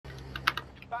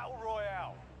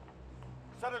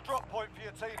Set a drop point for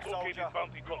your team, soldier.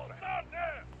 Bounty contract.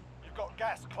 You've got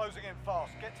gas closing in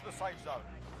fast. Get to the safe zone.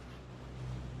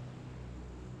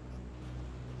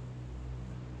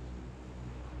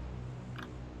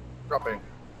 Dropping.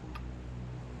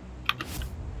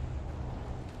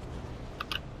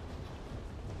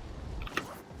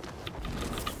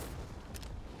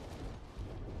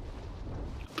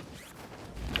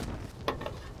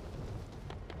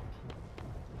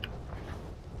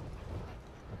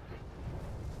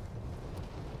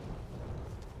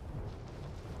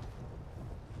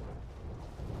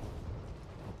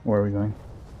 Where are we going?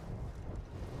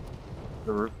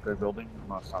 The roof, the building. I'm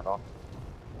gonna start off.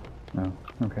 Oh,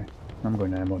 okay. I'm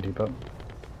going to Ammo Depot.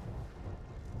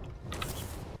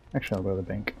 Actually, I'll go to the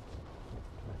bank.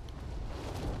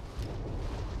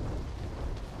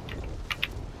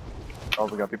 Oh,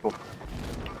 we got people.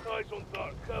 Eyes on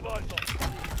dark. Have eyes on.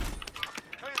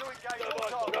 Clear to engage all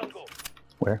targets. Jungle.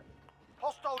 Where?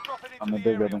 Hostile dropping into On the the big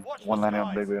area. building. Watch One the landing on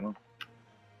the skies. big building.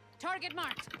 Target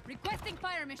marked. Requesting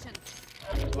fire mission.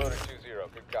 Loader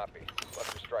 2-0, good copy.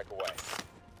 Cluster strike away.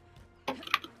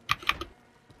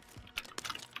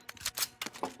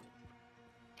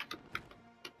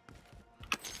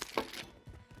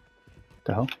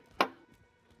 The hell?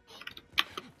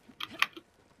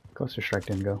 Cluster strike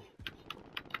didn't go.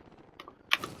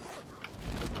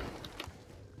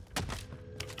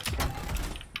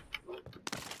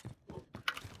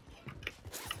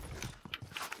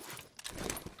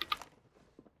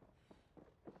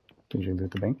 Did you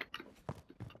loot the bank?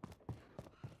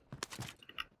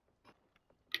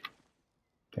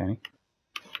 Danny?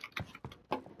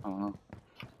 I don't know.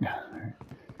 Yeah, alright.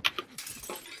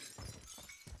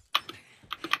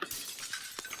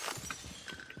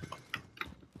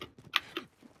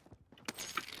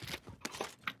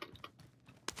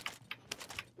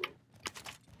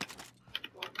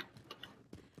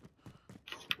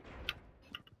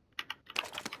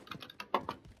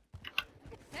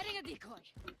 Setting a decoy.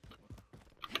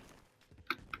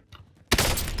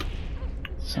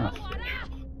 Son of a bitch.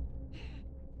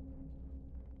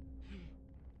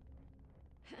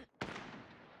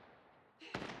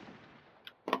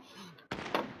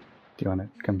 Do you want to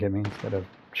come get me instead of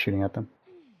shooting at them?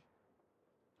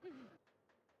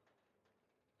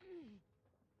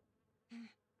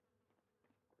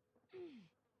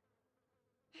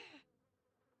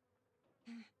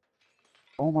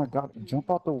 Oh my god, jump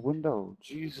out the window.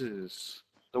 Jesus.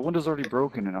 The window's already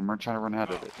broken and I'm trying to run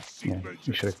out of it. Yeah,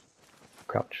 you should have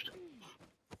crouched.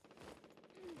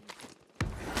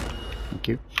 Thank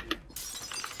you.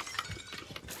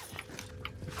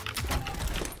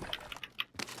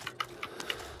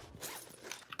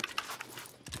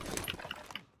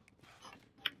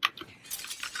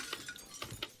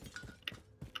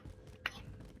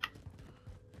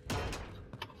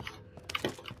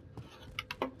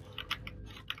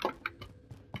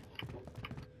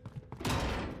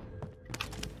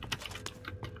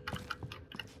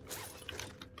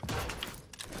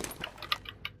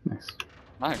 Nice.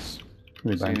 Nice.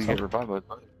 Really So by you didn't get himself. revived,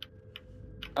 bud.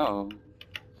 Oh.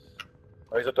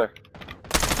 Oh, he's up there.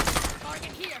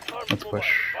 Target here. Let's push.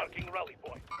 Marking rally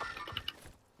point.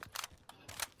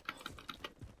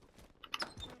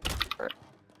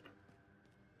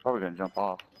 Probably gonna jump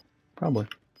off. Probably.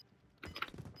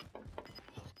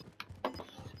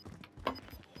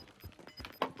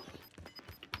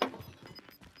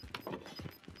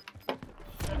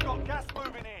 You've got gas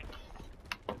moving in.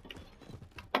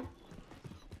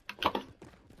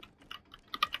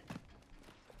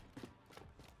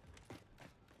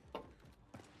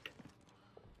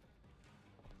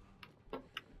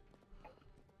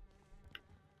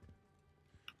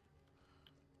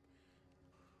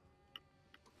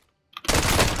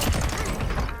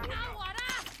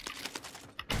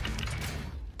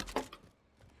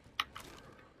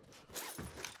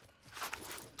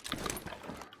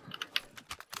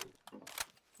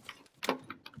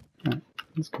 Alright,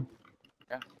 that's good.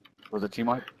 Was it team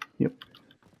wipe? Yep.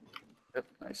 Yep,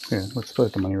 nice. Yeah, let's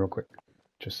split the money real quick.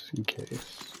 Just in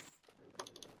case.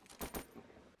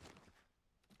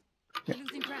 Yeah.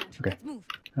 Losing ground. Okay. Let's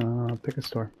move. Pick a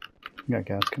store. You got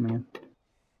gas coming in.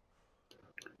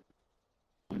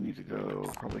 We need to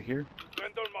go probably here.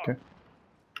 Vendor mark. Okay.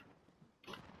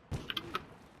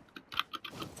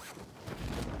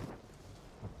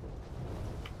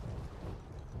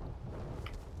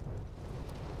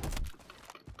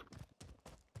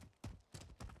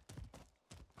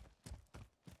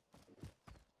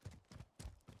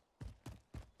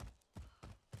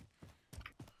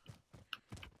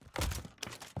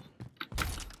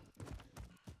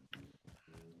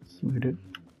 Let's loot it.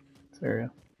 This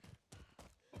area.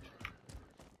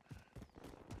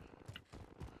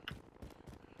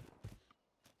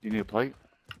 You need a plate?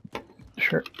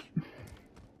 Sure.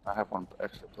 I have one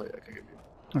extra plate I can give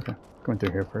you. Okay. Going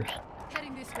through here first.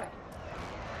 Heading this way.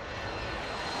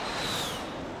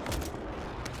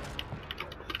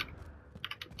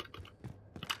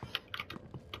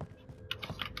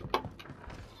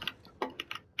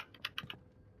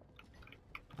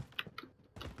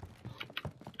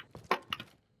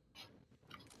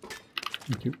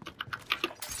 Thank you.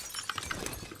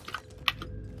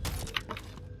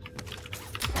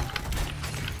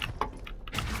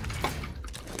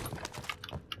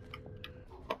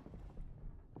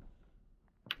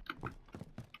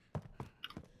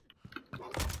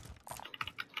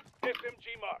 SMG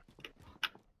mark.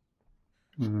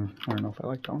 I don't know if I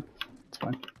like that one. It's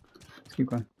fine. Let's keep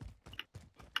going.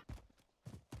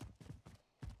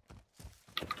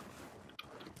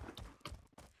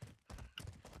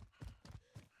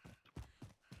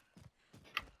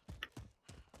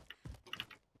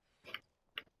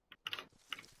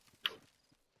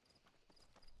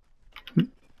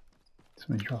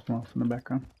 Somebody drop them off in the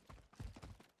background.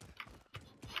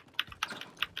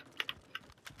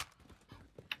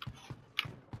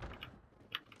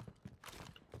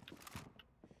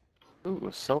 Ooh,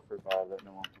 a sulfur ball that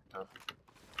no one picked up.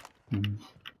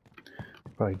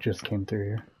 Probably just came through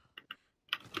here.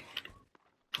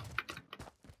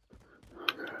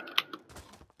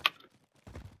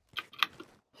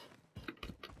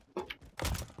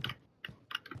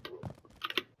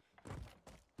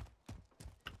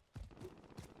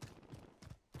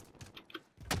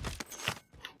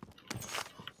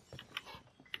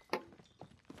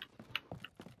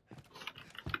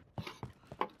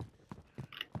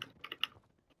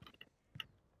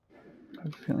 I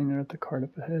have a feeling they're at the cart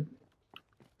up ahead.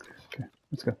 Okay,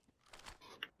 let's go.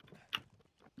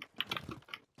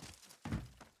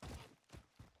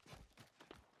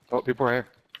 Oh, people are here.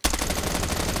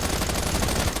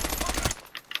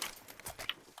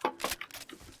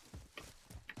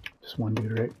 Just one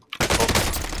dude, right?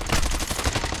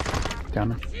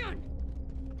 Down him.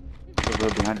 They're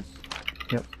behind us.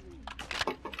 Yep.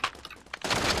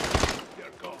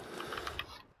 They're gone.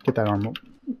 Get that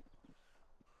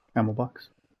ammo box.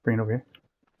 Bring it over here.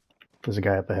 There's a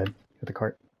guy up ahead at the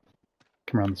cart.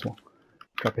 Come around this wall.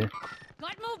 Drop here.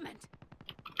 Got movement.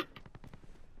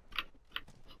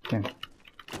 Damn.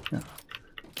 Yeah.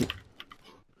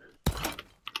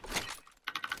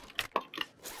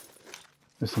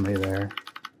 There's somebody there.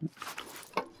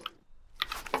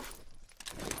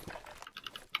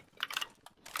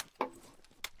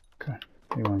 Okay.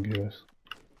 What do you want to do this?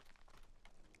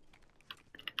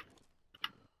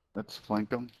 Let's flank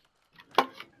them.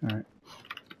 Alright.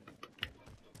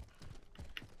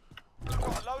 Got a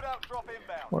loadout drop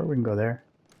inbound. Or we can go there.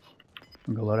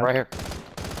 We can go load up. Right here.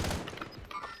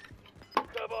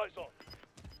 Have eyes on.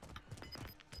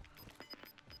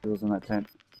 It was in that tent.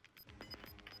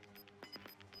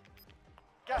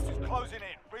 Gas is closing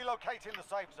in. Relocating the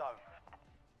safe zone.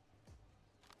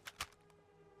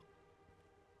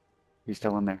 He's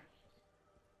still in there.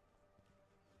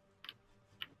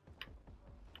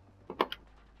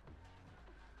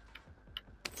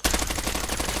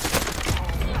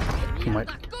 He might.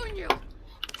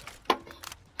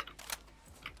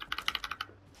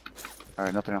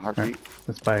 Alright, nothing in heartbeat.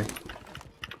 Let's buy.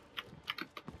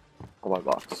 Go buy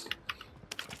box.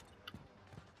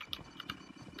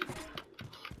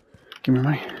 Give me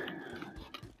money.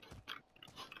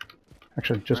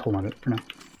 Actually, just hold on to it for now.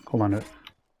 Hold on to it.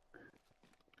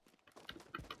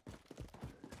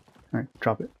 Alright,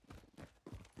 drop it.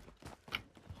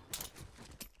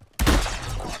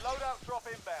 Loadout drop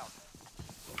inbound.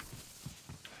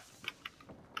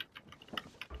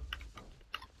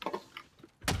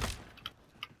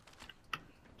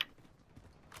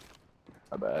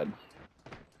 My bad.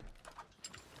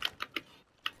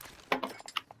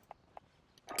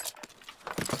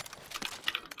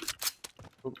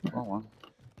 Ooh, wrong one.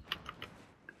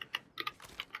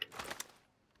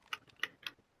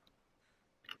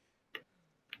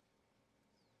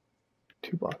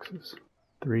 Two boxes.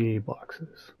 3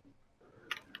 boxes.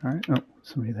 Alright, oh,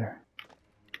 somebody there.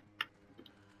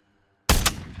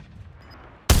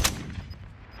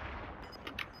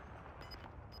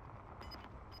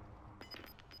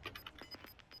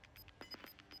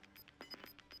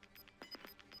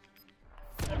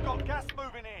 We've got gas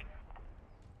moving in.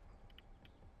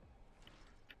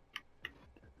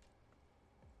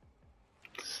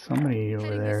 Somebody over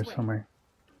Heading there this way. somewhere.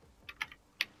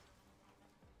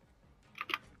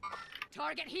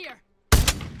 Target here.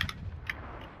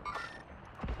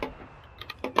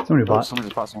 Somebody Oh, bought. somebody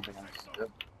just bought something else.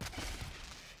 Good.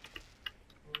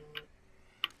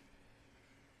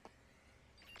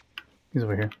 He's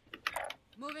over here.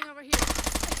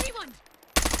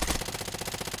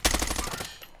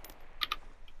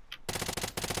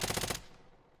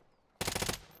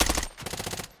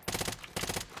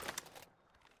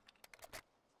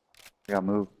 We gotta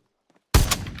move.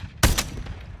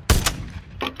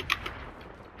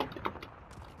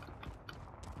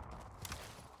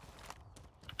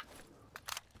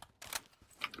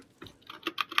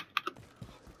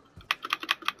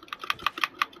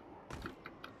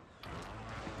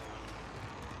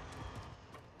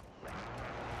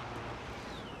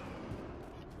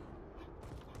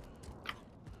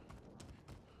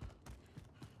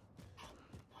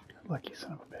 Lucky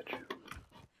son of a bitch.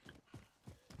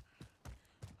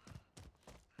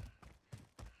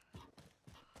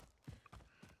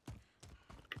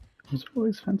 There's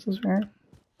always fences right here.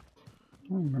 I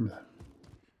don't remember that.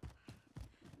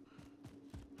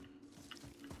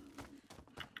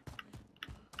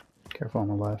 Careful on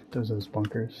the left, there's those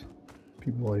bunkers.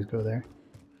 People always go there.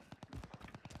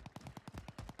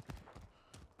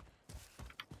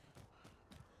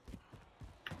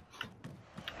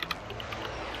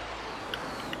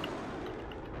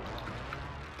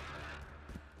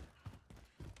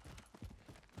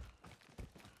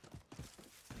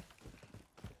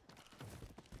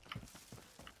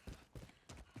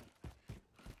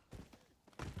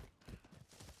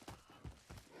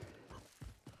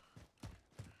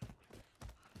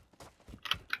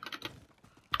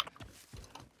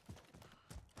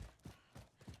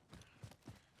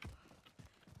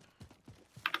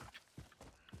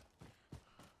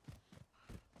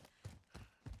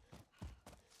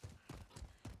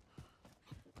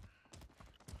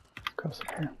 Across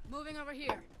up here. Moving over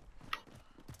here.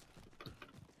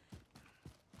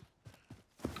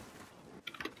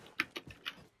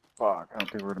 Fuck, I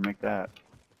don't think we're gonna make that.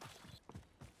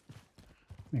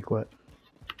 Make what?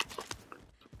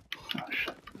 Oh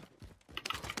shit.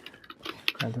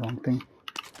 Grabbed the wrong thing.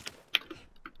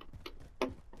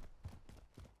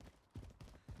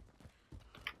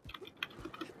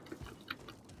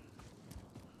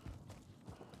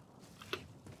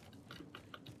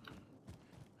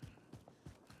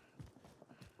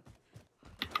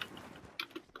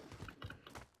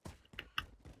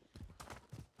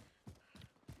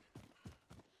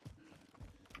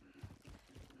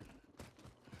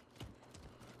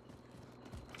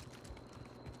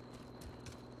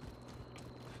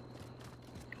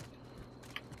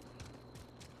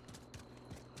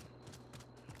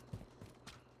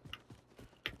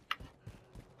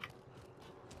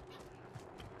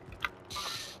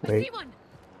 I Wait. see one.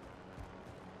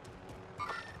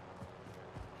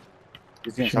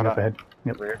 He's getting Shooting shot up at. ahead.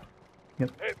 Yep. Where?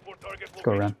 Head for target Let's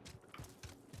go around.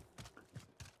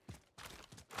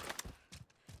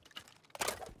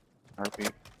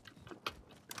 Heartbeat.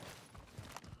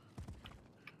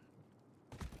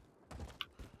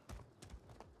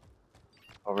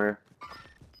 Over here.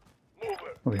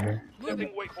 Mover. Over here. Setting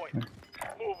waypoint.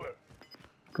 Mover.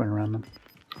 Going around them.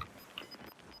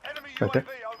 Enemy Right there.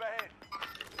 UAV overhead.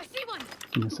 I see one.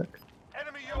 Give me a sec.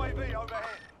 Enemy UAV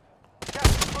overhead. Gas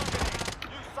is moving in.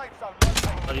 New safe zone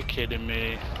located. Are you kidding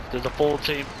me? There's a full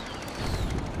team.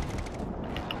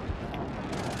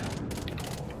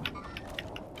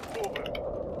 Mover.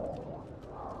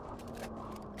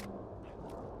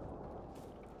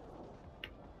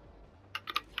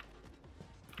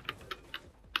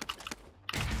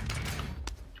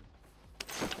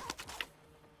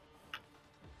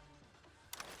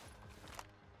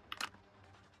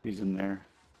 He's in there.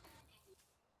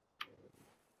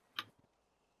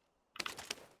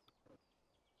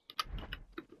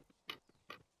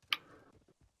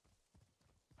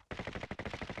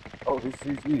 Oh, he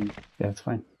sees me. Yeah, it's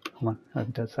fine. Hold on. I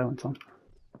have dead silence on.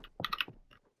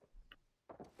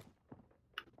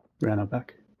 Ran out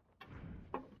back.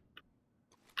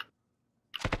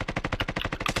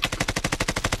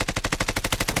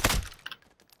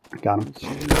 Got him.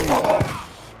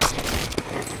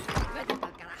 Vete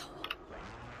pa'l carajo.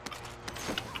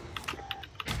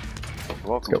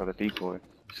 Welcome go. for the decoy.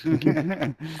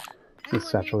 There's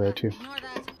satchel there too. Ignore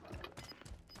that.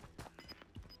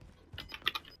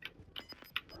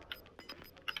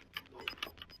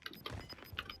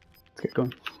 Let's get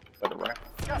going. By the right.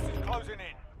 Gas is closing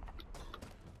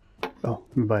in. Oh,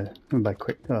 let me buy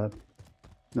quick.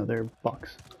 Another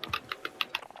box.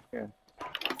 Yeah.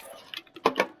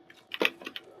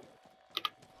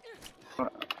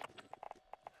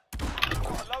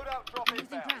 Loadout drop Losing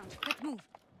inbound. ground. Let's move.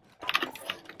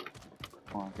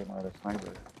 Come on, get my other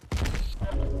sniper.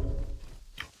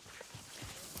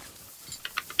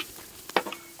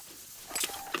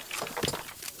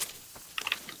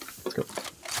 Let's go.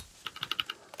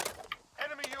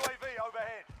 Enemy UAV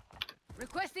overhead.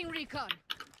 Requesting recon.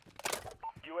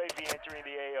 UAV entering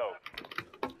the AO.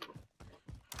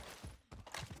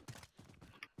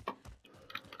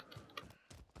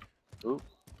 Ooh.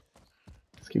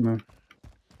 Let's keep moving.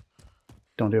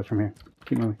 Don't do it from here.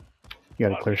 Keep moving. You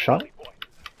got a clear shot? Rally point.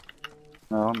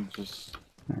 No, I'm just.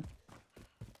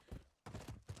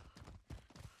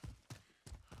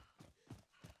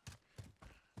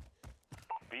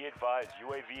 Be advised,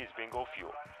 UAV is bingo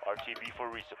fuel. RTB for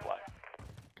resupply.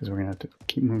 Because we're gonna have to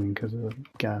keep moving because of the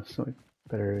gas, so we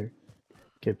better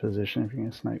get position if you're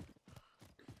gonna snipe.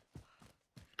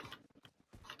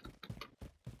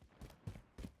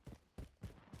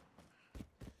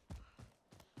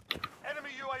 Enemy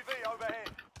UAV overhead.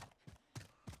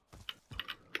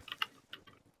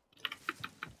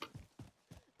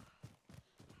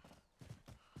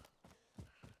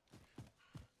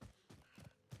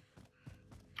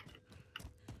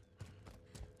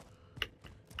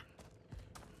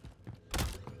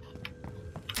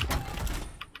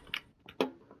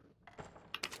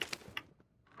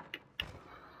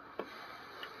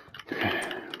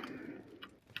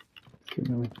 Keep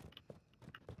moving.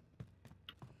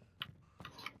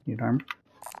 Need armor?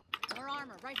 More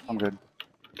armor right here. I'm good.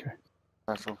 Okay.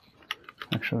 Special.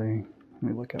 Actually, let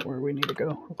me look at where we need to go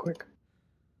real quick.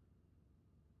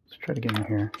 Let's try to get in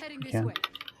here. Heading if we this can. way.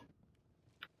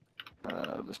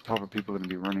 There's probably people going to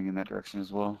be running in that direction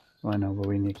as well. Well, I know, but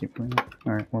we need to keep moving.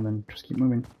 Alright, well then just keep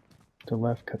moving. To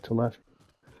left, cut to left.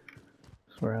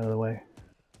 So we're out of the way.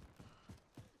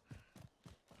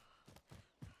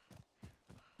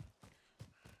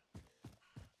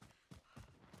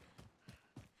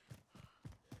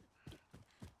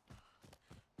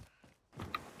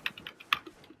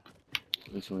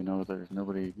 At least we know there's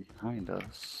nobody behind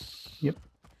us. Yep.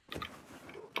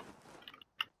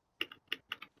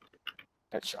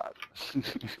 Headshot.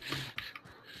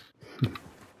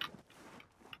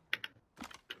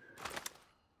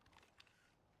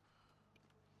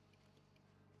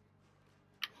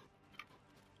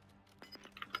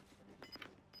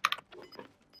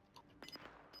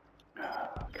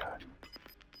 Oh god.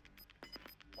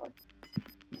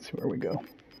 Let's see where we go.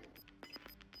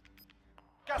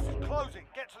 Gas is closing.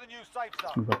 Get to the new safe Let's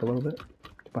zone. move up a little bit.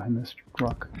 Get behind this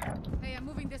rock. Hey, I'm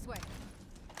moving this way.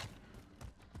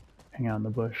 Hang out in the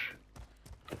bush.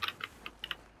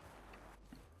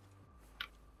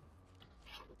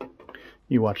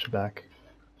 You watch the back.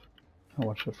 I'll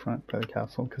watch the front by the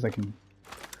castle because I can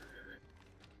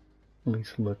at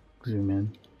least look, zoom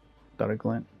in without a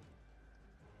glint.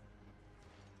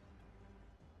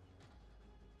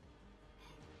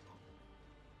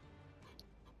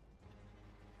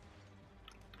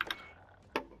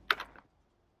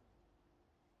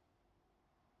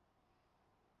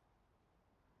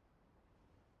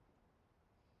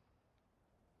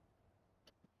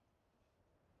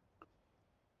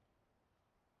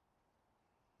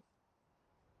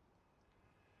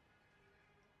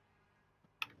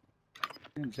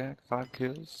 And Jack, 5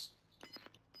 kills.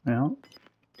 Well,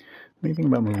 what do you think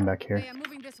about moving back here? Hey, I'm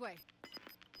moving this way.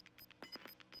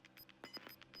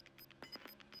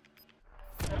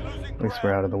 Losing At least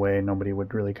we're out of the way. Nobody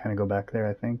would really kind of go back there,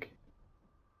 I think.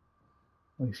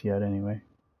 At least yet, anyway.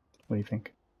 What do you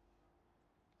think?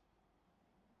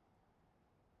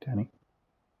 Danny?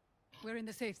 We're in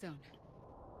the safe zone.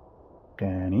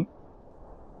 Danny?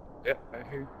 Yep, I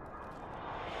hear.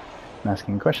 I'm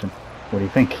asking a question. What do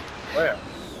you think? Where?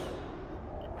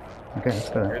 Okay, let's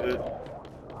go. Here's it.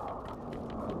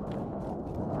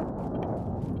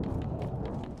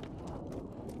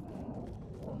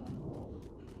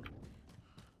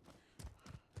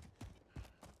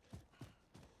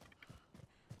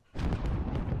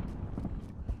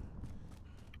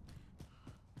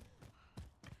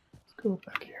 Let's go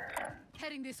back here.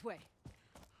 Heading this way.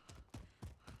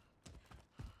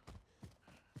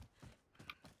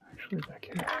 Actually, back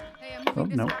here. Hey, I'm Oh, moving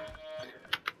this no. way.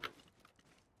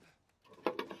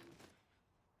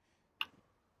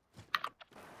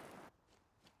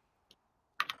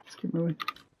 Let's keep moving.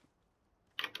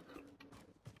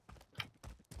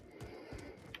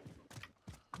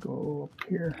 Go up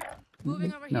here.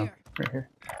 Moving over No, here. right here.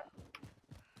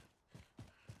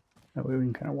 That way we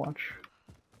can kind of watch.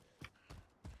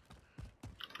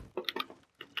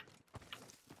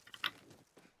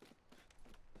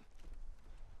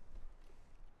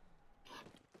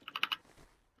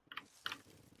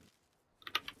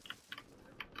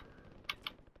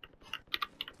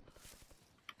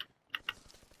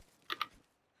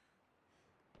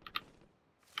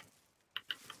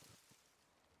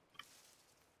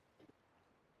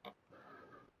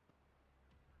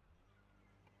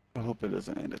 I hope it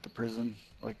doesn't end at the prison,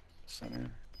 like center.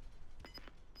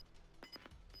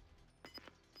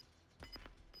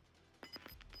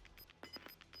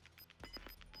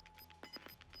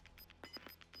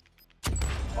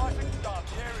 Fighting's done.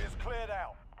 The area's cleared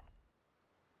out.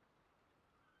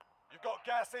 You've got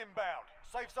gas Gas inbound.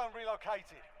 Safe zone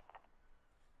relocated.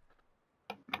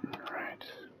 Alright.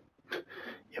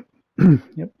 Yep.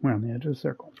 Yep, we're on the edge of the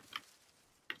circle.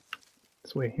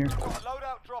 This way here.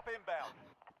 Loadout drop inbound.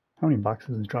 How many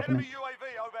boxes is dropping Enemy in?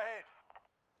 UAV overhead.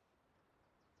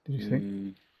 Did you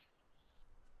see?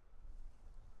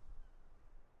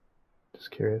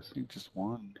 Just curious. I think just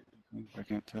one. I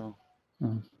can't tell.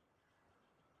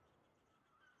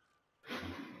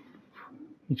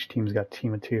 Each team's got a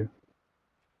team of 2.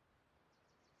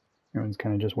 Everyone's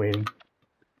kind of just waiting.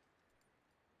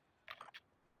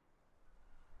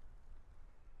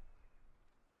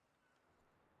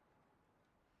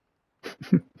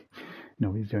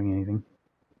 Nobody's doing anything.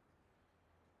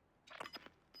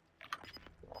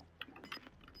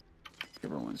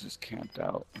 Everyone's just camped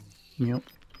out. Yep,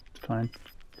 it's fine.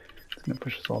 It's gonna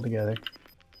push us all together.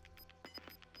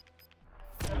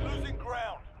 Losing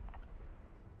ground.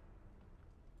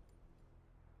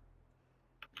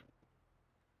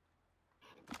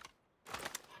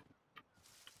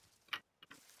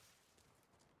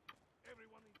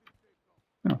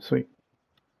 Oh, sweet.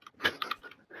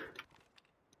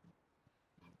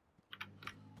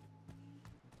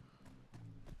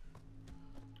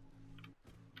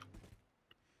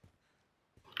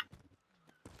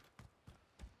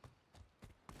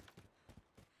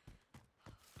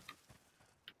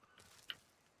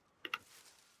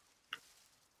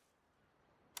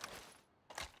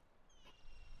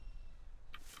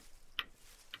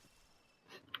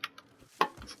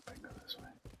 Let's go this way.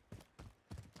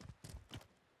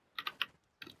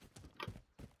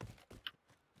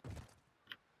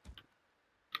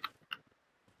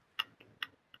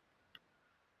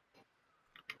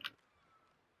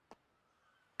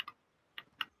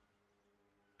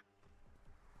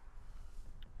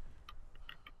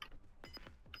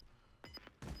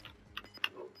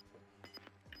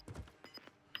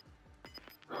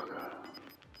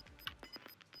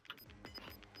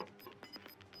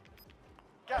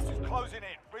 Gas is closing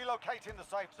in. Relocating the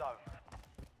safe zone.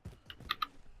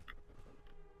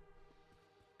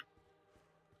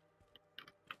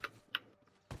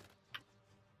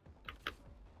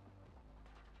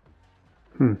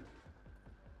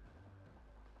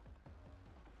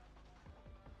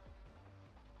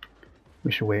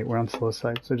 We should wait. We're on slow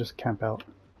side, so just camp out.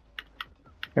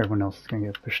 Everyone else is gonna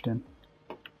get pushed in.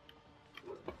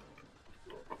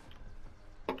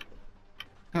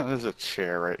 Oh, there's a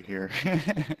chair right here.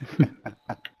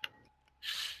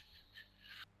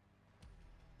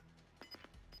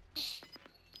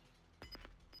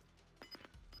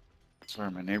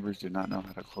 Sorry, my neighbors do not know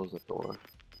how to close a door.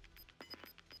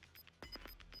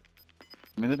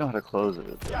 I mean, they know how to close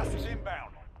it. Gas is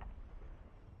inbound.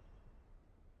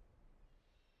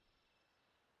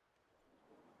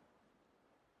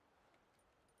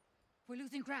 We're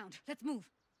losing ground. Let's move.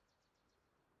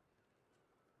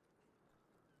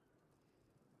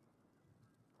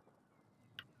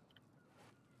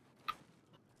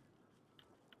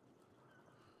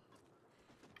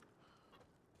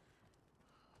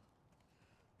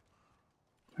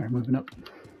 Alright, moving up.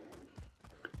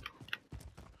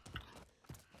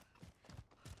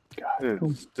 God,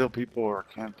 Dude, still people are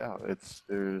camped out.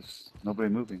 There's nobody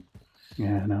moving.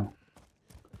 yeah, I know.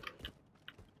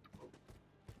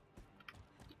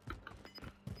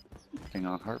 Hang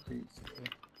on, heartbeats.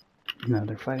 No,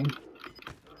 they're fighting.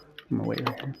 I'm gonna wait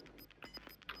right here.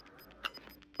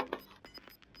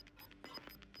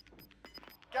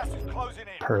 Gas is closing in.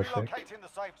 Perfect. Relocating the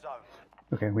safe zone.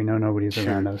 Okay, we know nobody's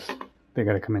around us. They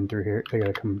gotta come in through here. They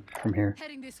gotta come from here.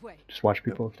 Heading this way. Just watch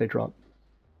people if they drop.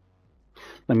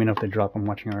 Let me know if they drop. I'm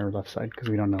watching our left side because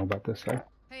we don't know about this side.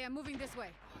 Hey, I'm moving this way.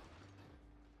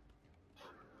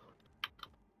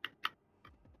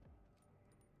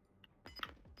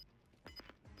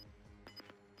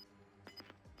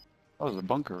 Oh, there's a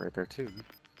bunker right there too.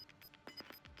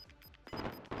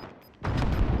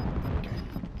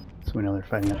 So we know they're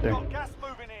fighting up there. Got gas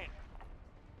moving in.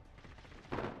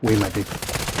 We might be.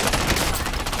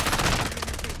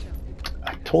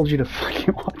 I told you to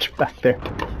fucking watch back there.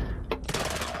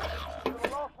 You're the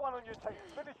last one on your team.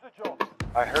 Finish the job.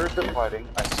 I heard the fighting.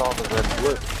 I saw the red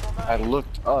blip. I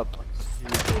looked up.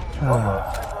 And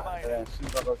as soon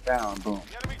as I looked down, boom.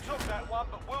 The enemy took that one,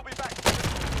 but we'll be back to finish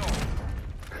the job.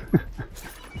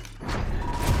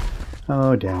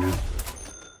 Oh, damn it.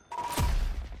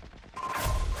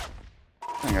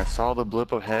 I saw the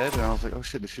blip ahead, and I was like, "Oh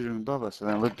shit, they're shooting above us." And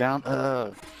then I looked down.